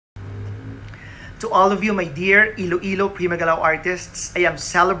To all of you, my dear Iloilo Prima Galaw artists, I am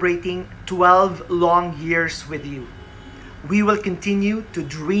celebrating 12 long years with you. We will continue to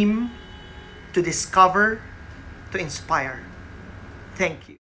dream, to discover, to inspire. Thank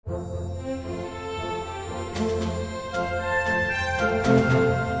you.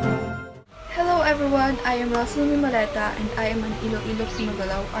 Hello everyone, I am Rosalyn Maleta and I am an Iloilo Prima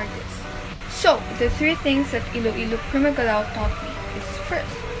Galaw artist. So, the 3 things that Iloilo Prima Galaw taught me is: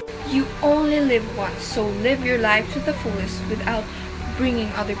 first, you only live once, so live your life to the fullest without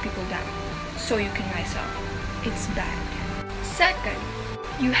bringing other people down, so you can rise up. It's bad. Second,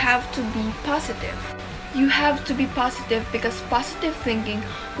 you have to be positive. You have to be positive because positive thinking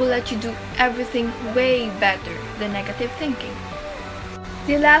will let you do everything way better than negative thinking.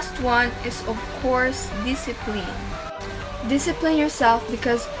 The last one is, of course, discipline. Discipline yourself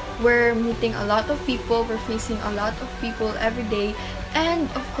because we're meeting a lot of people, we're facing a lot of people every day, and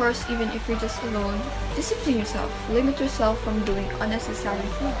of course, even if you're just alone, discipline yourself. Limit yourself from doing unnecessary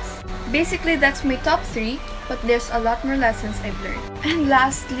things. Basically, that's my top 3, but there's a lot more lessons I've learned. And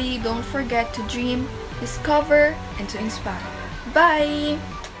lastly, don't forget to dream, discover, and to inspire. Bye!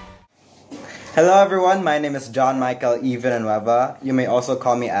 Hello everyone, my name is John Michael Villanueva. You may also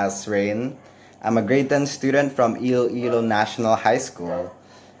call me as Rain. I'm a grade 10 student from Iloilo National High School.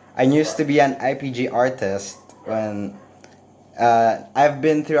 I used to be an IPG artist when I've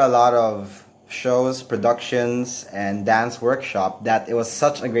been through a lot of shows, productions, and dance workshop that it was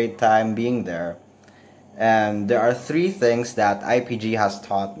such a great time being there. And there are 3 things that IPG has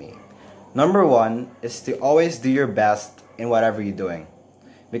taught me. Number 1 is to always do your best in whatever you're doing.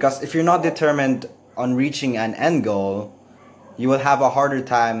 Because if you're not determined on reaching an end goal, you will have a harder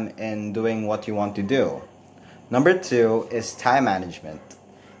time in doing what you want to do. Number 2 is time management.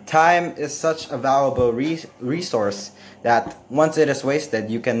 Time is such a valuable resource that once it is wasted,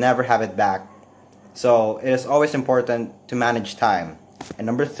 you can never have it back. So it is always important to manage time. And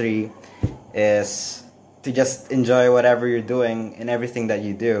number 3 is to just enjoy whatever you're doing and everything that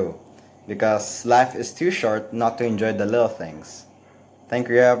you do. Because life is too short not to enjoy the little things. Thank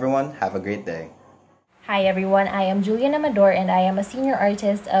you everyone. Have a great day. Hi everyone, I am Julian Amador and I am a senior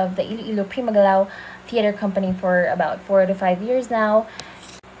artist of the Iloilo Prima Galaw Theater Company for about 4 to 5 years now.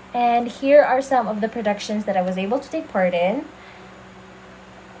 And here are some of the productions that I was able to take part in.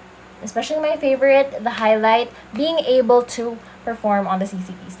 Especially my favorite, the highlight, being able to perform on the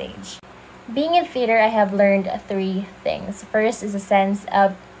CCP stage. Being in theater, I have learned 3 things. First is a sense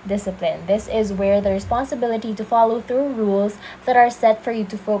of discipline. This is where the responsibility to follow through rules that are set for you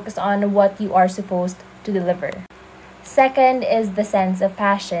to focus on what you are supposed to deliver. Second is the sense of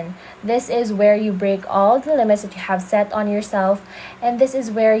passion. This is where you break all the limits that you have set on yourself, and this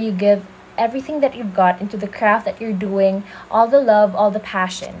is where you give everything that you've got into the craft that you're doing, all the love, all the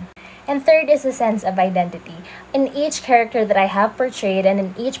passion. And third is a sense of identity. In each character that I have portrayed and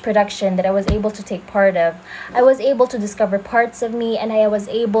in each production that I was able to take part of, I was able to discover parts of me and I was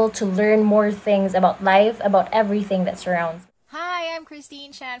able to learn more things about life, about everything that surrounds me. Hi, I'm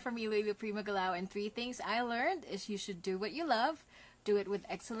Christine Chan from Iloilo Prima Galaw, and 3 things I learned is you should do what you love, do it with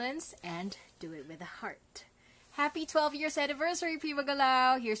excellence, and do it with a heart. Happy 12 years anniversary, Prima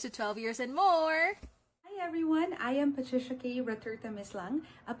Galaw! Here's to 12 years and more! Hi everyone, I am Patricia K. Raturta Mislang,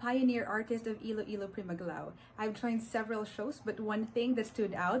 a pioneer artist of Iloilo Prima Galaw. I've joined several shows, but one thing that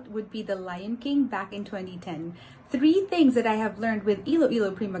stood out would be The Lion King back in 2010. 3 things that I have learned with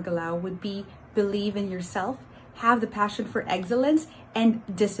Iloilo Prima Galaw would be: believe in yourself, have the passion for excellence, and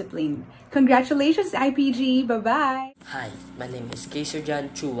discipline. Congratulations, IPG! Bye-bye! Hi, my name is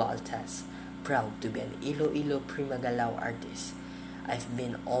Kesurjan Chuwaltas, proud to be an Iloilo Prima Galaw artist. I've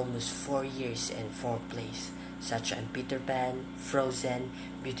been almost 4 years in 4 plays, such as Peter Pan, Frozen,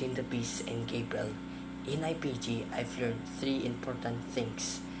 Beauty and the Beast, and Gabriel. In IPG, I've learned 3 important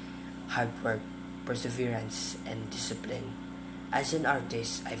things: hard work, perseverance, and discipline. As an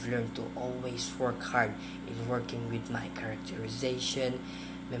artist, I've learned to always work hard in working with my characterization,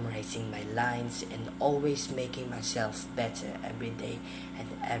 memorizing my lines, and always making myself better every day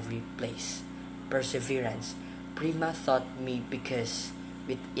and every place. Perseverance. Prima taught me because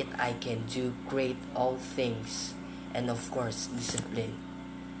with it I can do great all things. And of course, discipline.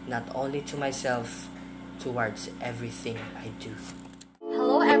 Not only to myself, towards everything I do.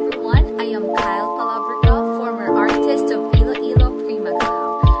 Hello everyone, I am Kyle Palabrica, former artist of Iloilo Prima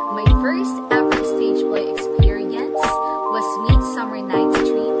Galaw. My first ever stage play experience was Midsummer Night's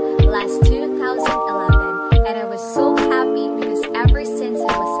Dream last 2011, and I was so happy because ever since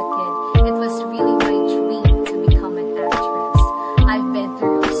I was a kid, it was really my dream to become an actress. I've been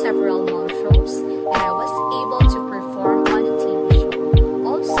through several mall shows and I was able to perform on a TV show.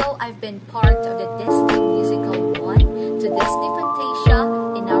 Also, I've been part of the Disney musical 1 to Disney Fantasia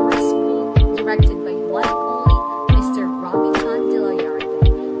in our school, directed by one and only Mr.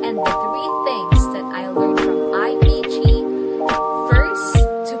 And the three things that I learned from IPG: first,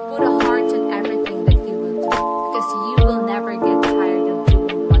 to put a heart in everything that you will do, because you will never get tired of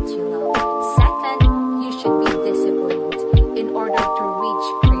doing what you love. Second, you should be disciplined in order to reach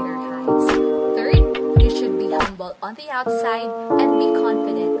greater heights. Third, you should be humble on the outside and be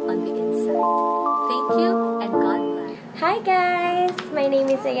confident on the inside. Thank you and God bless. Hi guys! My name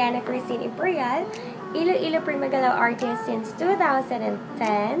is Ayana Christine Imperial, Iloilo Prima Galaw artist since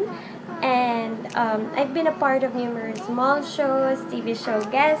 2010, and I've been a part of numerous mall shows, TV show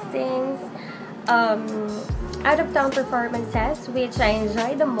guestings, out-of-town performances, which I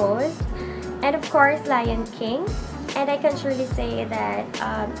enjoy the most, and of course Lion King. And I can surely say that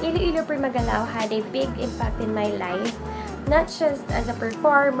Iloilo Prima Galaw had a big impact in my life, not just as a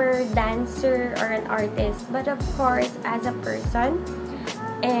performer, dancer, or an artist, but of course as a person.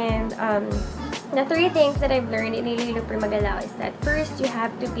 And the three things that I've learned in Iloilo Prima Galaw is that first, you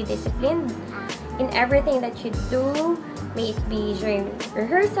have to be disciplined in everything that you do, may it be during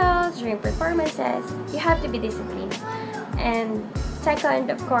rehearsals, during performances. You have to be disciplined. And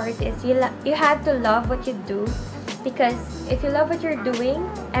second, of course, is you have to love what you do, because if you love what you're doing,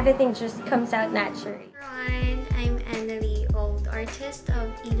 everything just comes out naturally. Everyone, I'm Annalie, old artist of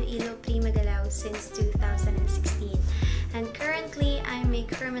Iloilo Prima Galaw since 2016. And currently, I'm a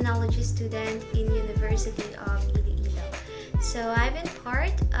criminology student in University of Iloilo. So I've been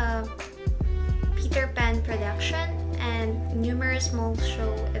part of Peter Pan production and numerous mall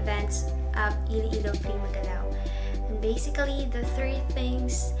show events of Iloilo Prima Galaw. And basically, the three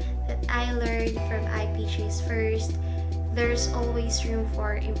things that I learned from IPG is first, there's always room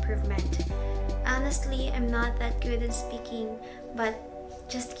for improvement. Honestly, I'm not that good at speaking, but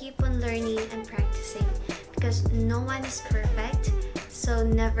just keep on learning and practicing, because no one is perfect, so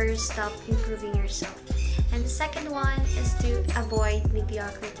never stop improving yourself. And the second one is to avoid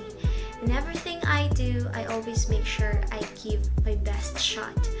mediocrity. In everything I do, I always make sure I give my best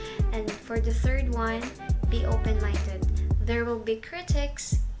shot. And for the third one, be open-minded. There will be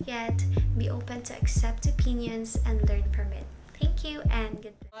critics, yet be open to accept opinions and learn from it. Thank you and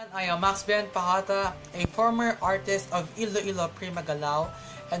goodbye. I am Max Ben Pahata, a former artist of Iloilo Prima Galaw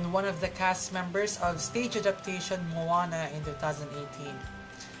and one of the cast members of stage adaptation Moana in 2018.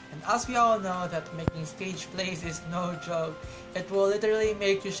 And as we all know that making stage plays is no joke, it will literally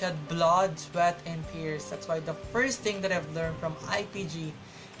make you shed blood, sweat, and tears. That's why the first thing that I've learned from IPG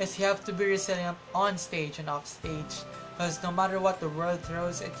is you have to be resilient on stage and off stage. Because no matter what the world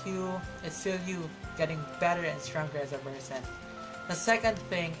throws at you, it's still you getting better and stronger as a person. The second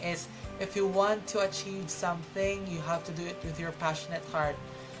thing is, if you want to achieve something, you have to do it with your passionate heart.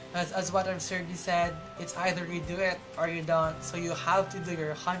 As what I've already said, it's either you do it or you don't, so you have to do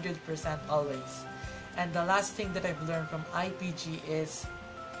your 100% always. And the last thing that I've learned from IPG is,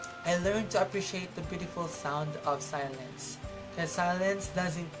 I learned to appreciate the beautiful sound of silence. Because silence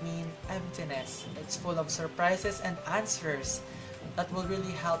doesn't mean emptiness. It's full of surprises and answers that will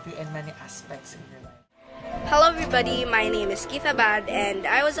really help you in many aspects in your life. Hello everybody, my name is Keith Abad and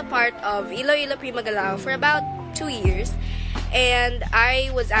I was a part of Iloilo Prima Galaw for about 2 years, and I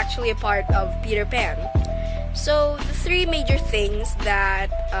was actually a part of Peter Pan. So the three major things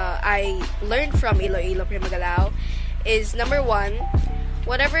that I learned from Iloilo Prima Galaw is, number one,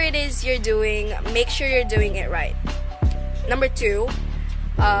 whatever it is you're doing, make sure you're doing it right. Number two,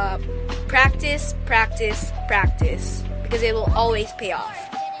 practice, practice, practice, because it will always pay off.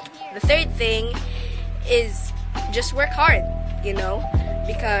 The third thing is just work hard,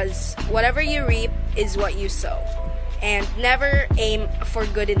 because whatever you reap is what you sow. And never aim for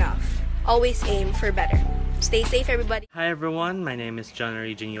good enough. Always aim for better. Stay safe, everybody. Hi everyone, my name is John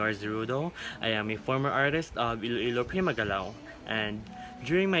Junior Zerudo. I am a former artist of Iloilo Prima Galaw, and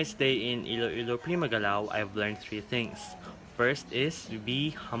during my stay in Iloilo Prima Galaw, I've learned three things. First is be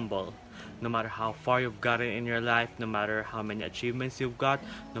humble. No matter how far you've gotten in your life, no matter how many achievements you've got,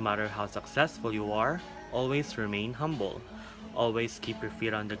 no matter how successful you are, always remain humble. Always keep your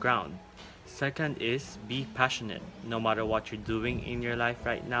feet on the ground. Second is be passionate. No matter what you're doing in your life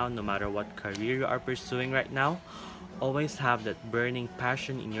right now, no matter what career you are pursuing right now, always have that burning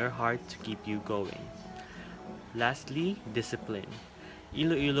passion in your heart to keep you going. Lastly, discipline.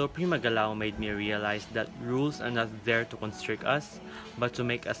 Iloilo Prima Galaw made me realize that rules are not there to constrict us, but to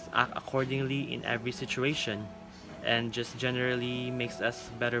make us act accordingly in every situation, and just generally makes us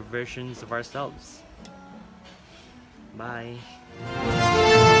better versions of ourselves. Bye.